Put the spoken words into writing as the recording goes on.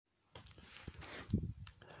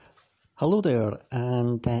Hello there,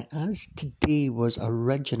 and as today was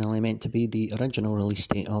originally meant to be the original release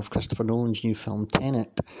date of Christopher Nolan's new film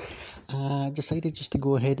Tenet, I decided just to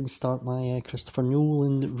go ahead and start my Christopher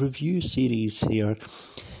Nolan review series here.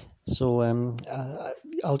 So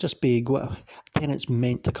I'll just be Tenet's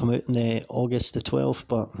meant to come out on August the 12th,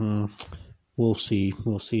 but we'll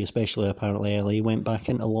see, especially apparently LA went back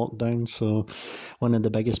into lockdown, so one of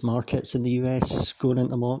the biggest markets in the US going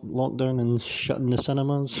into lockdown and shutting the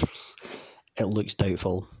cinemas. It looks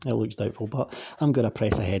doubtful, but I'm going to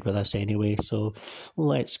press ahead with this anyway, so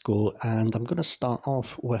let's go. And I'm going to start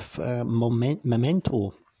off with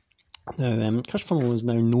Memento. Now, Christopher Nolan is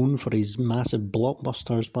now known for his massive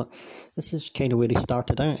blockbusters, but this is kind of where he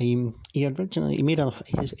started out. He made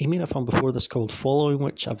a film before this called Following,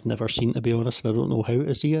 which I've never seen, to be honest, and I don't know how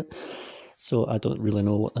to see it, so I don't really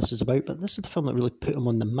know what this is about, but this is the film that really put him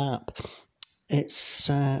on the map. It's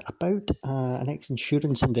about an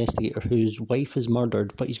ex-insurance investigator whose wife is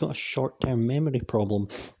murdered, but he's got a short-term memory problem.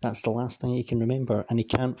 That's the last thing he can remember, and he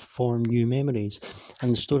can't form new memories.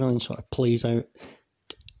 And the storyline sort of plays out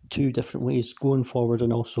two different ways, going forward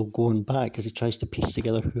and also going back, as he tries to piece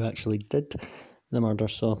together who actually did the murder.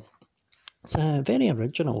 So it's a very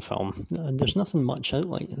original film. There's nothing much out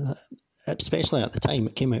like that, especially at the time.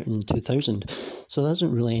 It came out in 2000, so there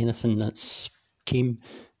isn't really anything that's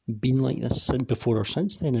been like this before or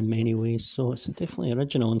since then in many ways, so it's definitely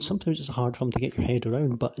original, and sometimes it's a hard film to get your head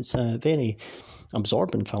around, but it's a very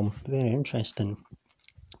absorbing film, very interesting.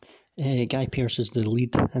 Guy Pearce is the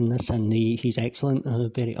lead in this, and he's excellent, a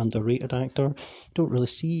very underrated actor. You don't really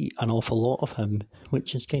see an awful lot of him,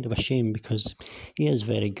 which is kind of a shame because he is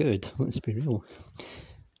very good, let's be real.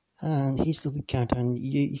 And he's the lead character, and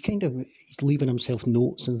he's leaving himself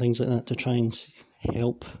notes and things like that to try and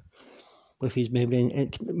help with his memory, and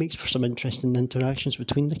it makes for some interesting interactions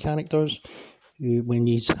between the characters when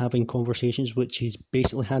he's having conversations which he's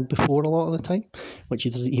basically had before a lot of the time, which he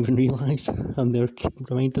doesn't even realise, and they're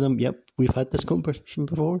reminding him, yep, we've had this conversation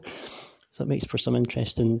before. So it makes for some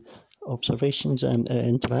interesting observations and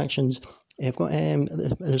interactions. I've got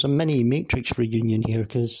there's a mini Matrix reunion here,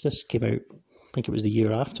 because this came out, I think it was the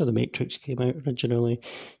year after the Matrix came out originally.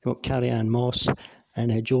 You've got Carrie-Anne Moss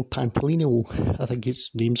and Joe Pantoliano, I think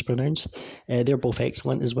his name's pronounced. They're both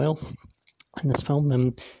excellent as well in this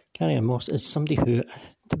film. Carrie-Anne Moss is somebody who,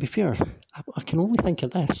 to be fair, I can only think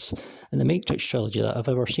of this in the Matrix trilogy that I've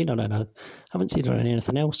ever seen her in. I haven't seen her in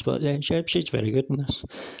anything else, but she's very good in this.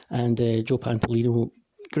 And Joe Pantoliano,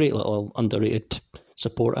 great little underrated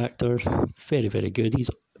support actor, very, very good.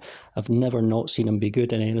 I've never not seen him be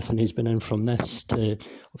good in anything he's been in, from this to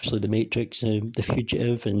obviously The Matrix, The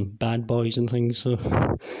Fugitive and Bad Boys and things. So,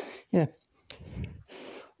 yeah.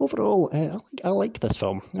 Overall, I like this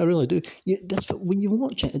film. I really do. When you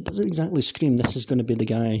watch it, it doesn't exactly scream this is going to be the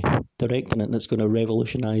guy directing it that's going to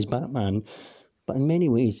revolutionise Batman. But in many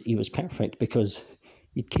ways, he was perfect, because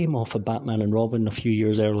he came off of Batman and Robin a few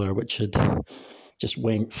years earlier, which had just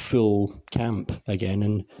went full camp again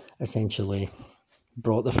and essentially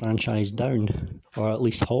brought the franchise down, or at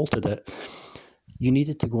least halted it. You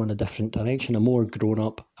needed to go in a different direction, a more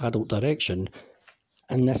grown-up adult direction,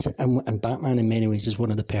 and Batman in many ways is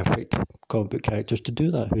one of the perfect comic book characters to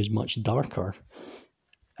do that, who's much darker.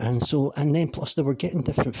 And then plus they were getting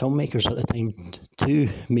different filmmakers at the time to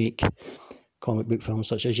make comic book films,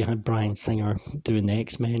 such as you had Bryan Singer doing the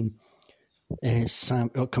X-Men,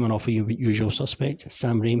 coming off of Usual Suspects,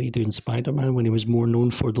 Sam Raimi doing Spider-Man when he was more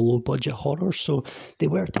known for the low-budget horror. So they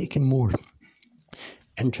were taking more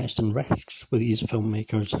interesting risks with these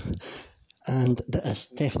filmmakers, and that is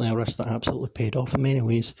definitely a risk that absolutely paid off in many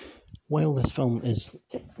ways. While this film is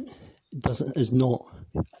not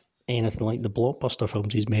anything like the blockbuster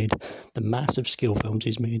films he's made, the massive scale films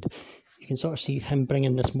he's made, you can sort of see him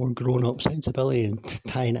bringing this more grown-up sensibility and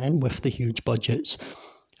tying it in with the huge budgets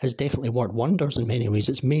has definitely worked wonders in many ways.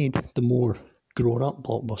 It's made the more grown-up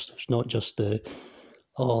blockbusters, not just the,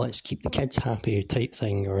 let's keep the kids happy type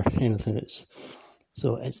thing or anything.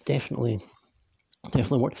 So it's definitely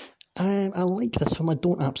worked. I like this film. I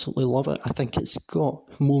don't absolutely love it. I think it's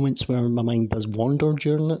got moments where my mind does wander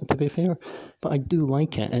during it, to be fair, but I do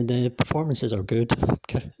like it, and the performances are good,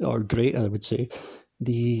 or great, I would say.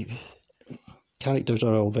 The characters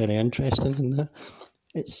are all very interesting in that.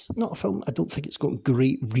 It's not a film, I don't think it's got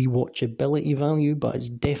great rewatchability value, but it's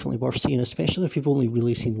definitely worth seeing, especially if you've only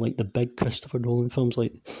really seen like the big Christopher Nolan films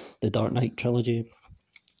like the Dark Knight trilogy,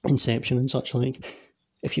 Inception and such like.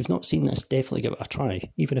 If you've not seen this, definitely give it a try.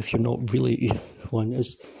 Even if you're not really one,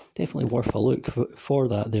 it's definitely worth a look for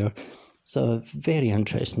that there. It's a very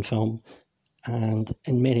interesting film, and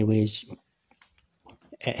in many ways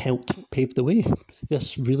it helped pave the way.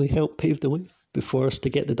 This really helped pave the way before us to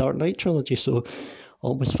get the Dark Knight trilogy, so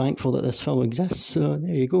always thankful that this film exists. So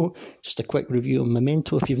there you go, just a quick review of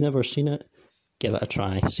Memento. If you've never seen it, give it a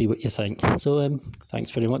try, see what you think. So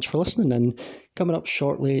thanks very much for listening, and coming up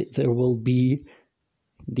shortly there will be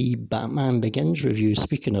the Batman Begins review.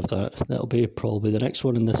 Speaking of that, that'll be probably the next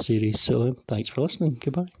one in this series. So thanks for listening,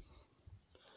 goodbye.